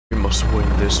must win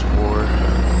this war.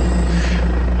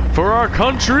 For our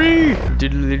country!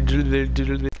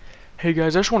 Hey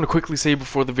guys, I just want to quickly say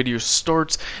before the video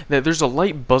starts that there's a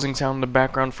light buzzing sound in the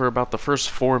background for about the first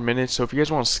 4 minutes, so if you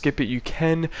guys want to skip it, you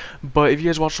can. But if you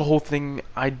guys watch the whole thing,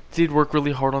 I did work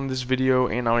really hard on this video,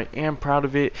 and I am proud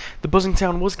of it. The buzzing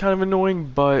sound was kind of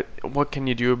annoying, but what can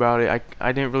you do about it?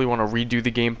 I didn't really want to redo the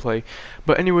gameplay.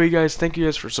 But anyway, guys, thank you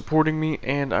guys for supporting me,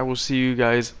 and I will see you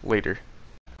guys later.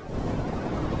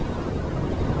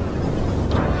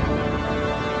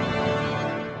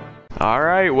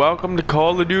 Alright, welcome to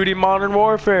Call of Duty Modern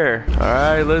Warfare.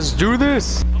 Alright, let's do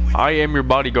this. I am your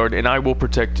bodyguard and I will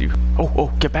protect you.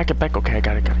 Oh, get back. Okay, I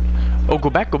got it. Oh, go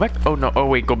back. Oh, no. Oh,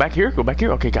 wait, go back here.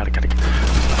 Okay, got it.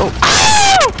 Oh.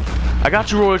 Ah! I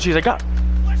got you, Royal Cheese. I got.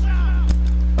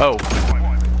 Oh.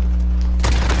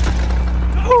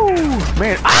 Oh,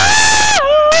 man.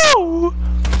 Ah!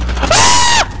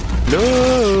 Ah!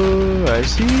 No, I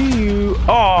see you.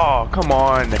 Oh, come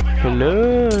on.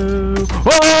 Hello.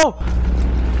 Whoa!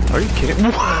 Are you kidding?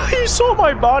 You saw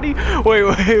my body?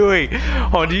 Wait.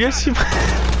 Oh, do you guys see my...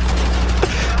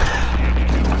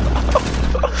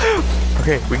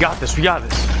 Okay, we got this.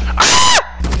 Ah!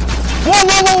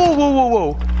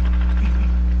 Whoa.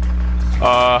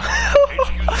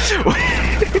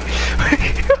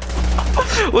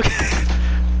 Look.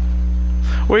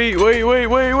 Wait.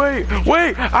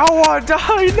 I wanna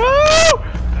die. No!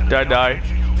 Did I die?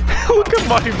 Look at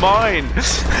my mine.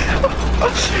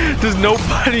 Does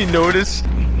nobody notice?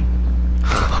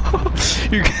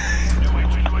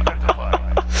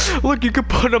 Look, you could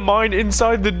put a mine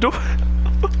inside the door.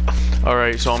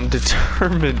 Alright, so I'm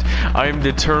determined. I am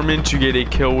determined to get a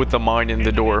kill with the mine in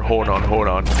the door. Hold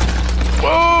on.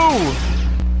 Whoa!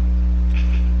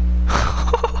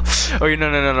 Okay,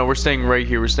 no. We're staying right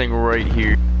here.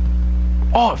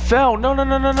 Oh, it fell. No.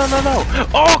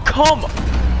 Oh, come.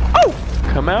 Oh!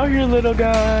 Come out here, little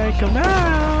guy. Come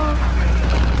out.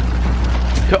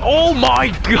 Oh my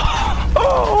god.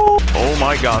 Oh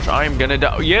my gosh. I am gonna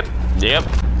die. Yep.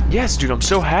 Yes, dude. I'm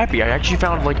so happy. I actually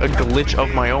found like a glitch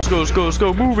of my own. Let's go.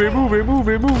 Move it.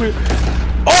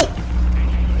 Oh!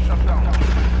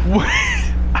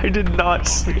 I did not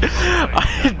see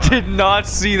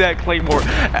that claymore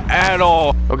at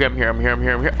all. Okay, I'm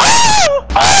here. Oh!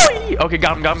 Okay,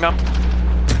 got him.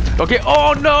 Okay,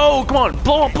 oh no! Come on!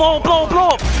 Blow up!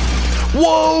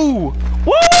 Whoa!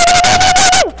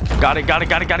 Got it.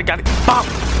 Bop!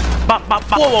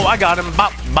 Whoa, I got him.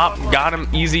 Bop! Got him.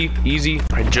 Easy.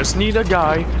 I just need a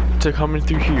guy to come in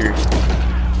through here.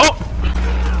 Oh!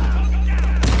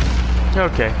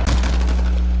 Okay.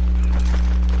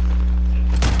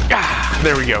 Ah,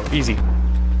 there we go. Easy.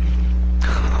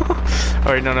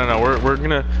 Alright, no. We're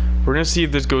gonna see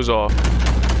if this goes off.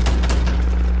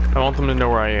 I want them to know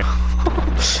where I am.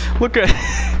 Look at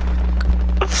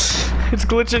it's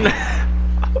glitching.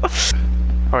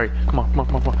 Alright, come on.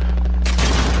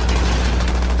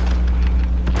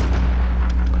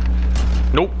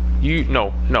 Nope.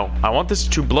 No. I want this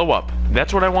to blow up.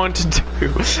 That's what I want to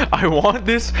do. I want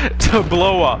this to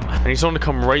blow up. I need someone to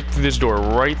come right through this door.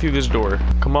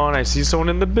 Come on, I see someone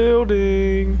in the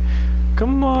building.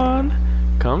 Come on.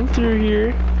 Come through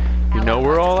here. You know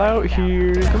we're all out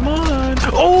here. Come on.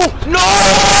 Oh, no!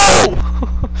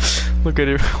 Look at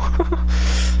it.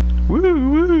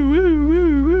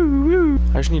 Woo.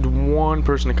 I just need one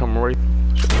person to come right.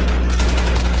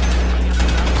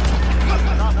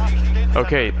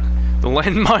 Okay. The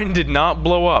landmine did not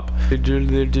blow up. Wait,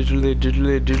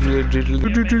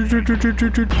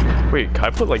 can I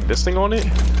put like this thing on it?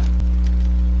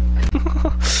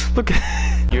 Look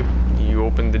at you. You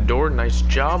opened the door. Nice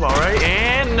job. All right.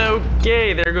 And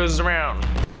okay, there goes the round.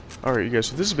 All right, you guys.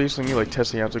 So this is basically me like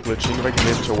testing out the glitch, seeing if I can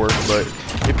get it to work. But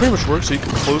it pretty much works. So you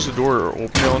can close the door or open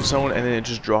it on someone, and then it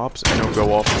just drops and it'll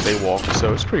go off when they walk.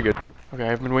 So it's pretty good. Okay,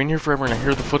 I've been waiting here forever, and I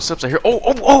hear the footsteps. I hear.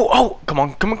 Oh! Come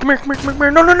here!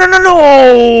 No!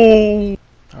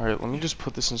 All right, let me just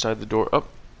put this inside the door. Up.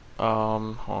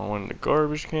 Hold on, in the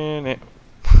garbage can.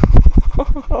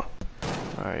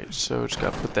 Alright, so just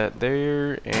gotta put that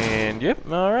there, and yep,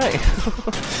 alright.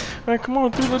 Alright, come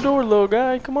on through the door, little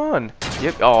guy, come on.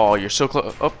 Yep, oh, you're so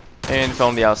close. Up, and fell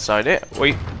on the outside.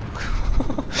 Wait.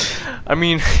 I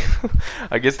mean,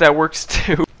 I guess that works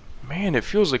too. Man, it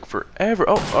feels like forever.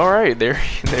 Oh, alright, there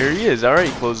he is.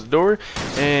 Alright, close the door,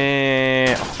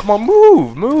 and oh, come on,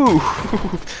 move.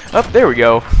 Up, there we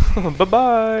go.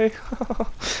 Bye-bye.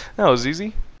 That was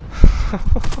easy.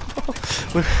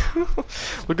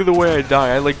 Look at the way I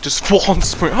die. I like just fall and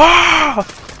sprint. Ah!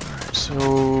 So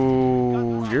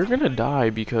you're gonna die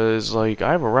because, like,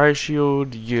 I have a riot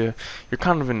shield. You're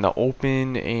kind of in the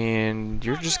open, and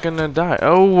you're just gonna die.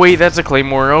 Oh wait, that's a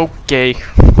claymore. Okay.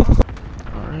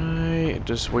 Alright,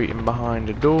 just waiting behind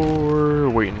the door,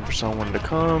 waiting for someone to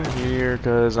come here,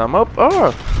 cause I'm up.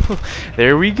 Oh,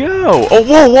 there we go. Oh,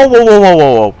 whoa, whoa, whoa, whoa, whoa,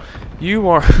 whoa, whoa. You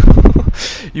are,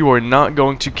 you are not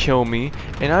going to kill me,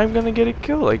 and I'm gonna get a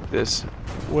kill like this,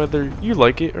 whether you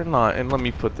like it or not. And let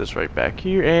me put this right back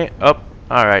here and up.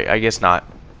 Alright, I guess not.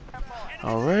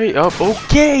 Alright, up,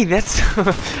 okay, that's,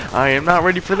 I am not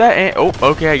ready for that, and, oh,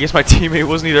 okay, I guess my teammate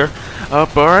wasn't either.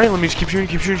 Up, alright, let me just keep shooting,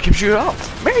 oh,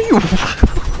 man, you,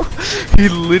 he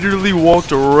literally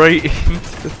walked right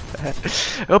into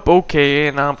that. Up, okay,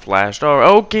 and I'm flashed, alright,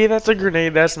 okay, that's a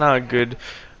grenade, that's not good.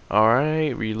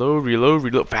 Alright,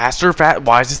 reload, faster,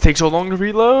 why does this take so long to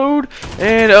reload?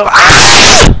 And,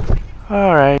 ah!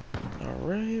 Alright,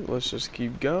 let's just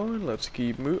keep going, let's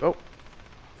keep moving, oh.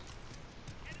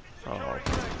 Oh.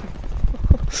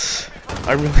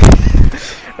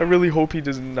 I really hope he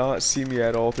does not see me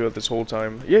at all throughout this whole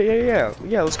time. Yeah,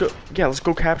 let's go. Yeah, let's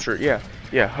go capture it.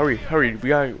 Yeah, hurry. We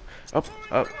gotta, up,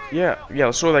 yeah,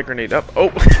 let's throw that grenade up. Oh,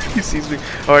 he sees me.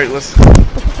 Alright, let's,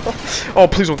 oh,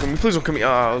 please don't kill me.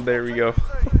 Oh, there we go.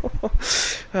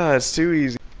 Ah, it's too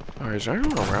easy. Alright, is there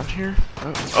anyone around here?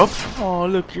 Oh,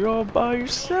 look, you're all by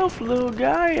yourself, little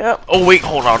guy. Oh, wait,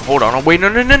 hold on. Oh, wait,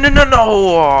 no.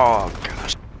 Oh,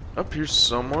 gosh. Up here's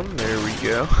someone. There we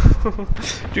go.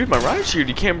 Dude, my riot shield.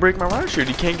 You can't break my riot shield.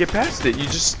 You can't get past it. You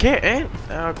just can't.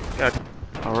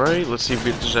 Alright, let's see if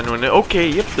there's anyone there. Okay,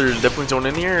 yep, there's definitely someone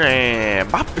in here.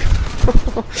 And bop.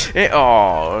 And,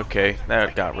 oh, okay.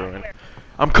 That got ruined.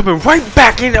 I'm coming right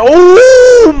back in.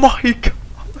 Oh my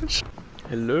gosh.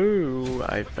 Hello,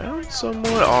 I found someone.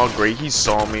 Oh, great. He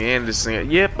saw me and this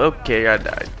thing. Yep, okay, I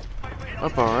died.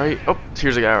 Up, alright. Oh,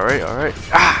 here's a guy. Alright.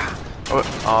 Ah.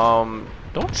 Oh,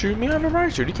 don't shoot me on the right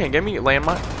shoot. You can't get me.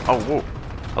 Landmine. Oh, whoa.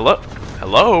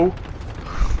 Hello?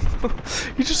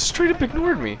 He just straight up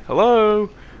ignored me. Hello?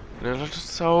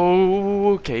 So,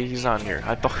 okay, he's on here.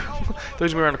 I thought he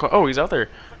was around the corner. Oh, he's out there.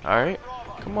 Alright.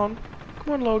 Come on,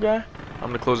 little guy. I'm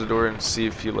gonna close the door and see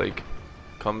if he, like,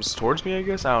 comes towards me, I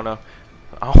guess. I don't know.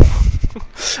 Oh.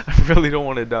 I really don't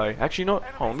want to die. Actually, you know what?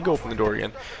 Hold on, let me go open the door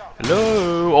again.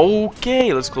 Hello?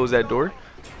 Okay, let's close that door.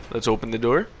 Let's open the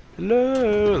door.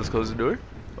 Hello, let's close the door.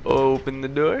 Open the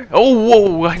door. Oh,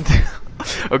 whoa!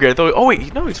 Okay, I thought. Oh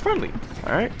wait, no, he's friendly.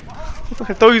 All right.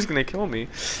 I thought he was gonna kill me.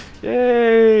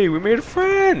 Yay! We made a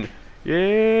friend.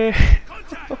 Yay!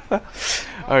 All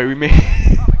right, we made.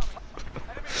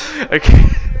 I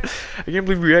can't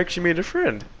believe we actually made a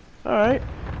friend. All right.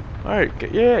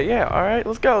 Yeah. All right,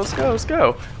 let's go.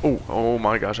 Oh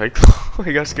my gosh, I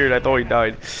got scared. I thought he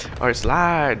died. All right,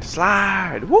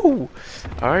 slide. Woo!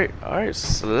 All right,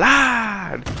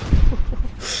 slide.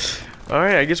 All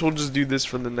right, I guess we'll just do this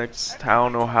for the next, I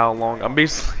don't know how long. I'm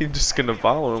basically just gonna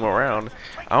follow him around.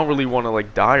 I don't really want to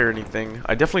like die or anything.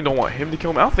 I definitely don't want him to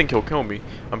kill me. I don't think he'll kill me.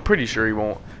 I'm pretty sure he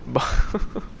won't. But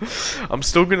I'm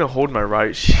still gonna hold my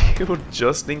riot shield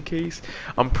just in case.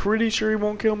 I'm pretty sure he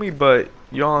won't kill me, but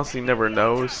you honestly never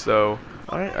know. So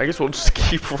alright, I guess we'll just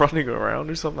keep running around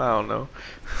or something. I don't know.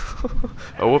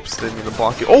 Oh, whoops! Didn't mean to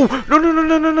block it. Oh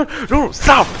no!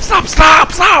 Stop!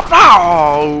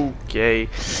 Oh, okay.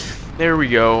 There we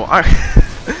go.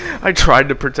 I tried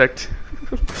to protect.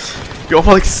 Yo, I'm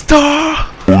like,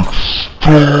 stop!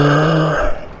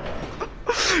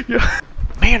 Yeah.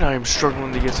 Man, I am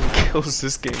struggling to get some kills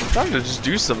this game. I'm trying to just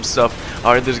do some stuff.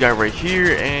 Alright, there's a guy right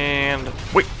here, and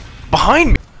wait,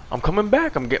 behind me! I'm coming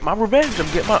back. I'm getting my revenge.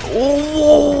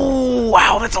 Oh,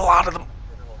 wow, that's a lot of them.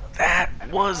 That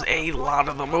was a lot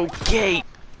of them. Okay.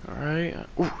 Alright.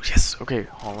 Oh, yes. Okay,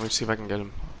 hold on, let me see if I can get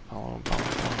him. Hold on.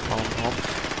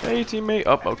 Hey, teammate.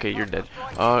 Up. Okay, you're dead.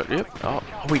 Yep. Oh,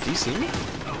 wait, do you see me?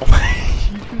 Oh,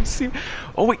 you didn't see me?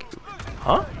 Oh, wait.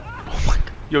 Huh? Oh, my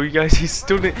God. Yo, you guys, he's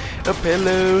still dead. Up.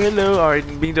 Hello. Alright,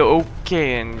 Bingo.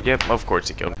 Okay, and yep, of course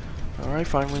he killed me. Alright,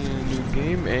 finally in a new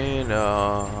game, and,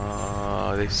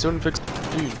 they still didn't fix.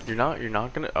 Dude, you're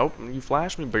not gonna. Oh, you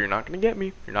flashed me, but you're not gonna get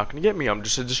me. I'm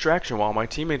just a distraction while my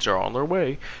teammates are on their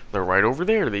way. They're right over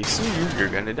there. They see you. You're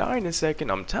gonna die in a second.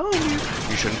 I'm telling you.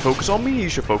 You shouldn't focus on me. You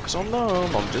should focus on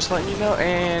them. I'm just letting you know.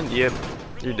 And yep,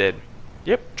 you're dead.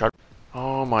 Yep. Charge.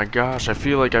 Oh my gosh, I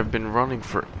feel like I've been running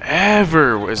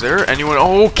forever. Is there anyone?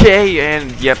 Okay,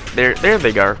 and yep, there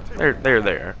they are. They're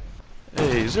there.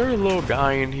 Hey, is there a little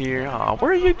guy in here? Aw,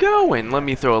 where are you going? Let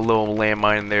me throw a little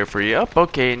landmine in there for you. Up,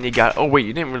 okay, and you got. Oh wait,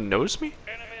 you didn't really notice me?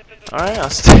 Alright, I'll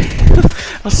stay.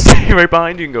 I'll stay right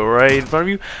behind you and go right in front of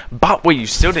you. But wait, you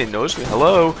still didn't notice me?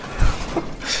 Hello?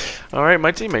 Alright,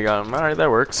 my teammate got him. Alright, that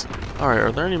works. Alright,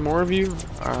 are there any more of you?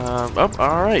 Oh,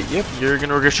 alright, yep, you're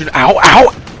gonna shoot. Ow,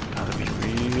 ow! Gotta be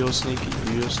real sneaky,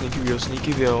 real sneaky, real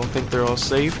sneaky. They all think they're all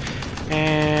safe.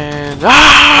 And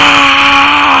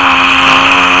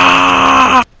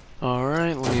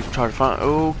alright, let me try to find.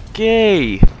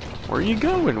 Okay, where are you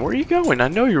going? Where are you going? I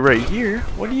know you're right here.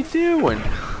 What are you doing?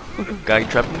 Guy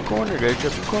trapped in the corner. Guy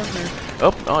trapped in the corner.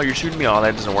 Oh, you're shooting me. Oh,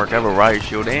 that doesn't work. I have a riot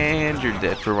shield, and you're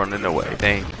dead for running away.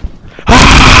 Thank you.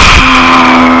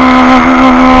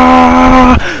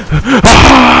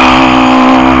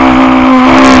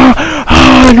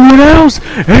 Anyone else?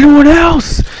 Anyone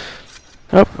else?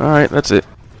 Oh, alright, that's it.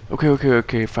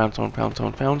 Okay, found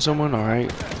someone,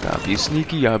 alright. Gotta be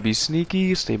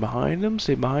sneaky, stay behind him,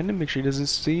 make sure he doesn't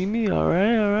see me,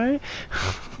 alright.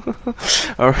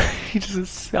 Alright, I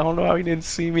don't know how he didn't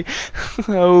see me.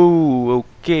 Oh,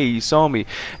 okay, he saw me.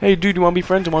 Hey, dude, you wanna be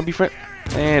friends?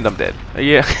 And I'm dead.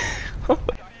 Yeah.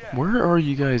 Where are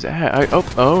you guys at? Oh,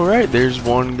 alright, there's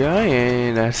one guy,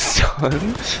 and that's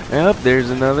done. Yep, there's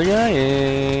another guy,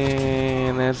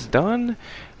 and that's done.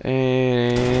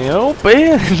 And oh,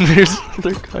 and there's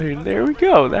another guy, and there we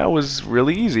go. That was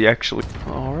really easy, actually.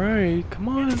 Alright, come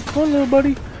on, little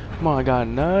buddy. Come on, I got a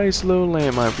nice little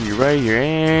landmine for you right here,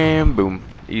 and boom.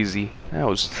 Easy. That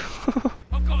was...